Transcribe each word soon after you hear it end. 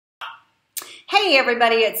Hey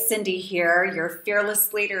everybody, it's Cindy here, your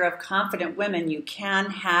fearless leader of confident women. You can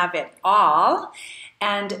have it all.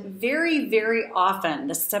 And very, very often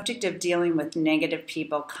the subject of dealing with negative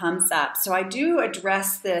people comes up. So I do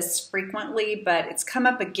address this frequently, but it's come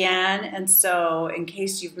up again. And so in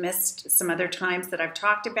case you've missed some other times that I've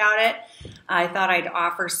talked about it, I thought I'd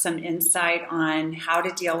offer some insight on how to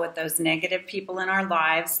deal with those negative people in our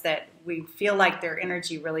lives that we feel like their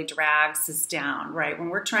energy really drags us down, right? When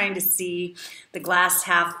we're trying to see the glass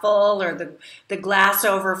half full or the glass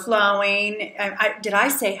overflowing. Did I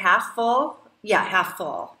say half full? Yeah, half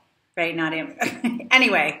full, right? Not in,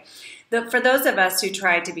 anyway, for those of us who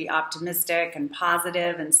try to be optimistic and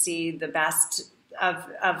positive and see the best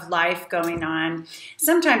of life going on,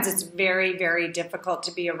 sometimes it's very, very difficult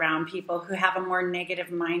to be around people who have a more negative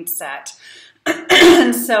mindset.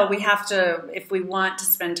 And so we have to, if we want to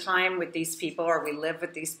spend time with these people or we live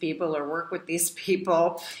with these people or work with these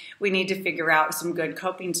people, we need to figure out some good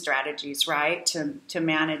coping strategies, right, to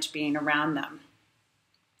manage being around them.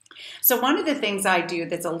 So one of the things I do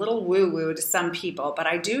that's a little woo-woo to some people, but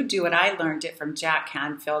I do it. I learned it from Jack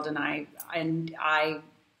Canfield, and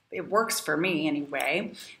it works for me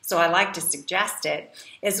anyway. So I like to suggest it.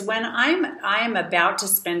 Is when I'm about to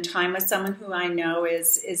spend time with someone who I know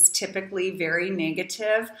is typically very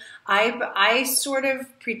negative. I sort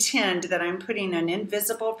of pretend that I'm putting an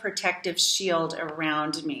invisible protective shield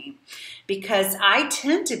around me, because I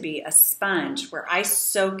tend to be a sponge where I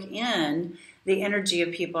soak in the energy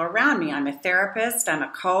of people around me. I'm a therapist, I'm a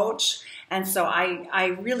coach, and so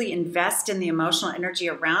I really invest in the emotional energy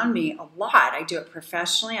around me a lot. I do it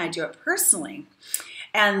professionally, I do it personally.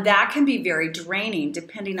 And that can be very draining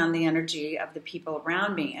depending on the energy of the people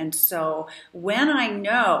around me. And so when I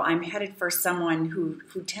know I'm headed for someone who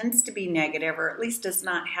tends to be negative, or at least does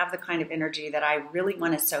not have the kind of energy that I really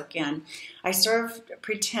want to soak in, I sort of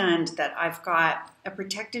pretend that I've got a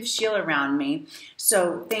protective shield around me.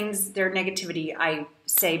 So their negativity, I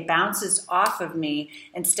say, bounces off of me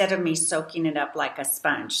instead of me soaking it up like a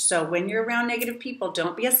sponge. So when you're around negative people,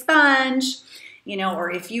 don't be a sponge. You know, or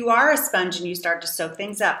if you are a sponge and you start to soak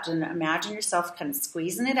things up, then imagine yourself kind of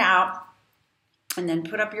squeezing it out, and then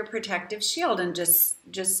put up your protective shield and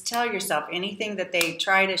just tell yourself anything that they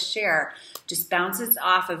try to share just bounces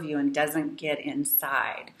off of you and doesn't get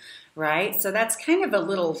inside, right? So that's kind of a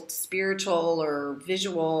little spiritual or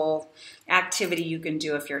visual activity you can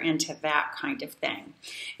do if you're into that kind of thing.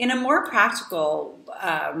 In a more practical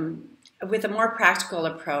with a more practical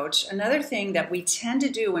approach, another thing that we tend to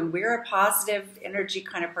do when we're a positive energy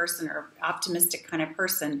kind of person or optimistic kind of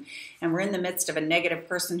person, and we're in the midst of a negative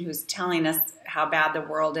person who's telling us how bad the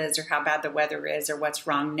world is or how bad the weather is or what's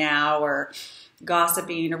wrong now or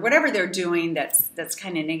gossiping or whatever they're doing that's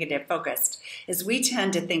kind of negative focused, is we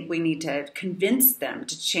tend to think we need to convince them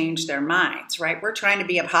to change their minds, right? We're trying to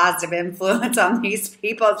be a positive influence on these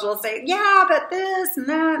people. So we'll say, yeah, but this and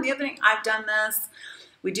that and the other thing, I've done this.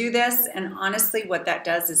 We do this, and honestly what that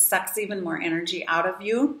does is sucks even more energy out of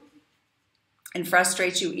you and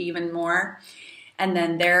frustrates you even more. And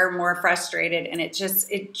then they're more frustrated, and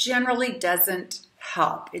it generally doesn't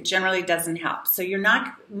help. It generally doesn't help. So you're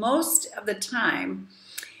not, most of the time,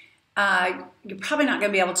 you're probably not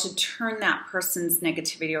going to be able to turn that person's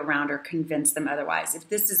negativity around or convince them otherwise. If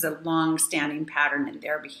this is a long-standing pattern in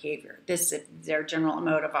their behavior, this is their general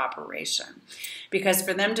mode of operation. Because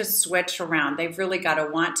for them to switch around, they've really got to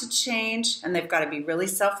want to change, and they've got to be really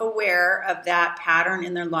self-aware of that pattern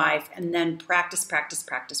in their life, and then practice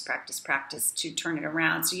to turn it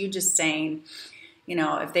around. So you just saying, you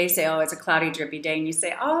know, if they say, oh, it's a cloudy, drippy day, and you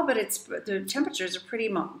say, oh, but the temperatures are pretty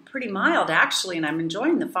mild, actually, and I'm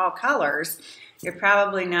enjoying the fall colors, you're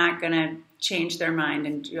probably not going to change their mind,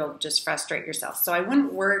 and you'll just frustrate yourself. So I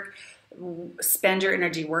wouldn't spend your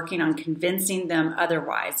energy working on convincing them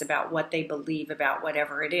otherwise about what they believe about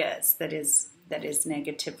whatever it is that is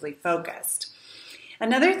negatively focused.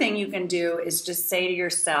 Another thing you can do is just say to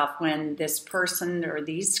yourself, when this person or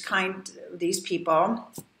these people,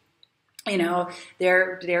 you know,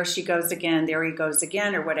 there she goes again, there he goes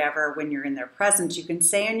again, or whatever, when you're in their presence, you can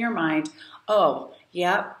say in your mind, oh,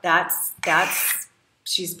 yep, that's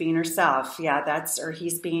she's being herself. Yeah, or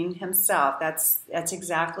he's being himself. That's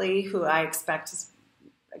exactly who I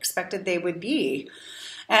expected they would be.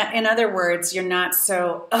 In other words, you're not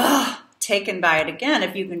so taken by it again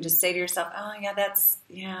if you can just say to yourself, oh, yeah,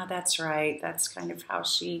 that's right. That's kind of how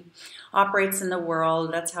she operates in the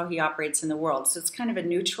world. That's how he operates in the world. So it's kind of a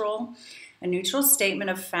neutral a neutral statement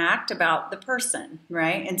of fact about the person,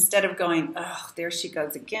 right? Instead of going, oh, there she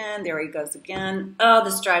goes again, there he goes again, oh,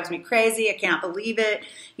 this drives me crazy, I can't believe it,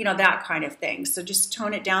 that kind of thing. So just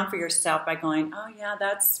tone it down for yourself by going, oh yeah,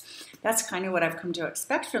 that's kind of what I've come to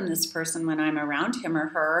expect from this person when I'm around him or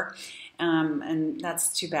her. And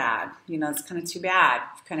that's too bad. It's kind of too bad.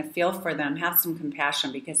 Kind of feel for them, have some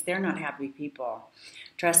compassion, because they're not happy people.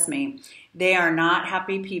 Trust me, they are not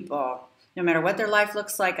happy people. No matter what their life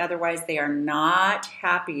looks like, otherwise they are not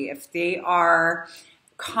happy if they are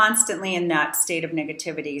constantly in that state of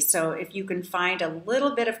negativity. So if you can find a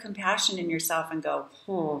little bit of compassion in yourself and go,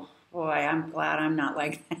 oh boy, I'm glad I'm not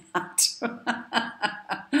like that.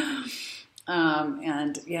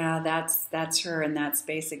 And yeah, that's her in that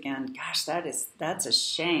space again. Gosh, that's a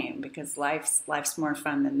shame, because life's more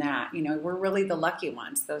fun than that. We're really the lucky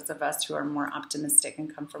ones, those of us who are more optimistic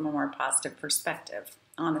and come from a more positive perspective,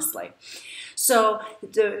 honestly. So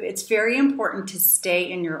it's very important to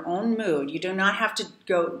stay in your own mood. You do not have to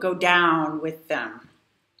go down with them.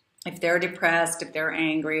 If they're depressed, if they're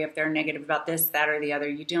angry, if they're negative about this, that, or the other,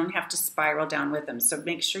 you don't have to spiral down with them. So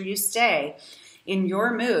make sure you stay in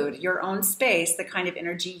your mood, your own space, the kind of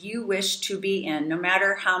energy you wish to be in, no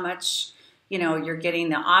matter how much, you're getting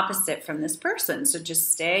the opposite from this person. So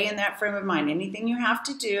just stay in that frame of mind. Anything you have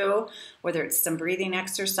to do, whether it's some breathing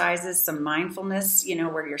exercises, some mindfulness,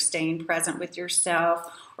 where you're staying present with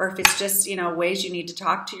yourself, or if it's just, ways you need to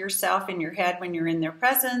talk to yourself in your head when you're in their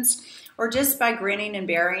presence, or just by grinning and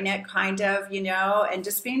bearing it, kind of, and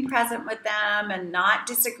just being present with them and not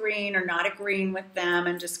disagreeing or not agreeing with them,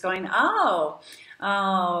 and just going,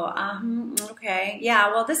 okay,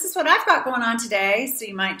 yeah, well, this is what I've got going on today. So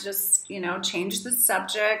you might just, change the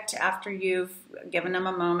subject after you've given them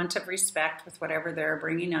a moment of respect with whatever they're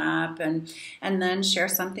bringing up, and then share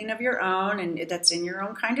something of your own, and that's in your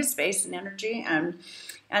own kind of space and energy,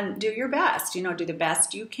 and do your best, do the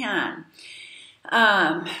best you can.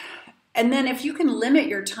 And then if you can limit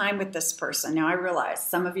your time with this person, now I realize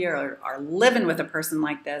some of you are living with a person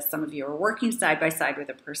like this. Some of you are working side by side with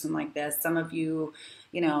a person like this. Some of you,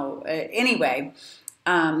 anyway,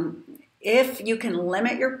 if you can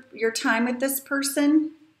limit your time with this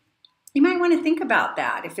person, you might want to think about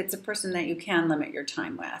that if it's a person that you can limit your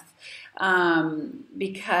time with,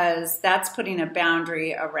 because that's putting a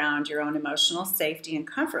boundary around your own emotional safety and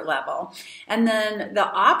comfort level. And then the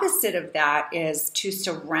opposite of that is to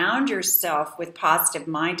surround yourself with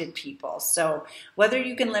positive-minded people. So whether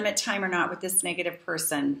you can limit time or not with this negative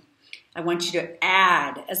person, I want you to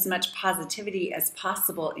add as much positivity as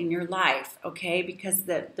possible in your life, okay? Because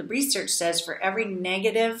the research says for every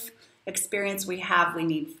negative experience we have, we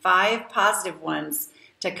need 5 positive ones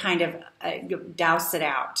to kind of douse it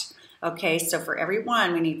out. Okay, so for every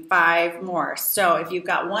one, we need 5 more. So if you've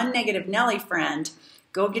got one negative Nelly friend,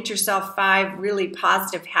 go get yourself 5 really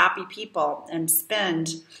positive, happy people and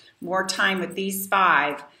spend more time with these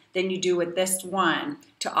 5 than you do with this one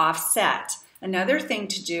to offset. Another thing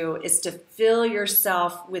to do is to fill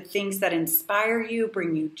yourself with things that inspire you,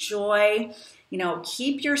 bring you joy.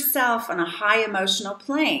 Keep yourself on a high emotional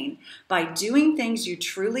plane by doing things you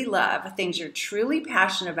truly love, things you're truly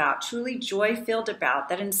passionate about, truly joy-filled about,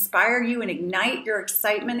 that inspire you and ignite your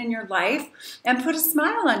excitement in your life and put a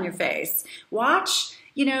smile on your face. Watch,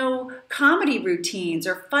 comedy routines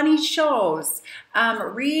or funny shows.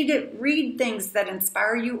 Read things that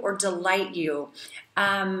inspire you or delight you.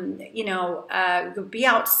 Be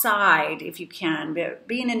outside if you can.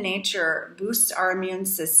 Being in nature boosts our immune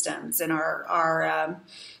systems and our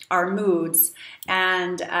moods,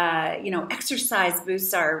 and exercise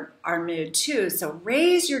boosts our mood too. So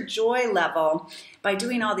raise your joy level by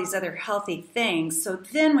doing all these other healthy things. So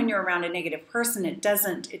then when you're around a negative person, it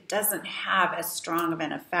doesn't have as strong of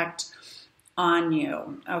an effect on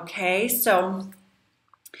you. Okay, so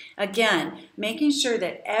again, making sure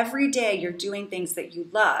that every day you're doing things that you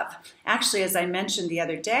love. Actually, as I mentioned the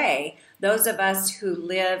other day, those of us who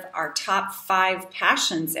live our top 5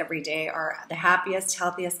 passions every day are the happiest,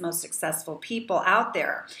 healthiest, most successful people out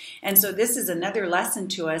there. And so this is another lesson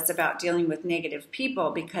to us about dealing with negative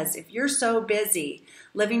people, because if you're so busy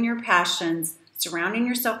living your passions, surrounding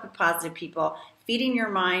yourself with positive people, feeding your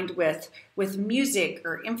mind with music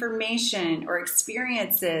or information or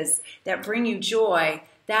experiences that bring you joy,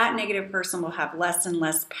 that negative person will have less and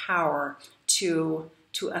less power to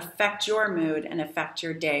affect your mood and affect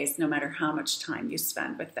your days, no matter how much time you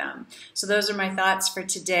spend with them. So those are my thoughts for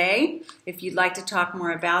today. If you'd like to talk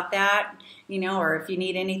more about that, or if you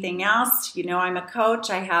need anything else, I'm a coach.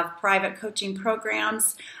 I have private coaching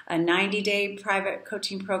programs, a 90-day private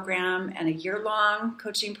coaching program and a year-long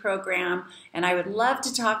coaching program, and I would love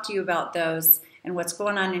to talk to you about those and what's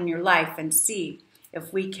going on in your life and see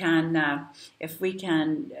if we can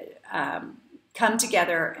come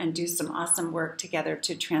together and do some awesome work together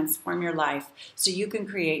to transform your life so you can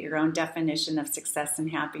create your own definition of success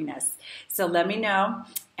and happiness. So let me know,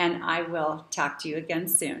 and I will talk to you again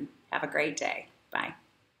soon. Have a great day. Bye.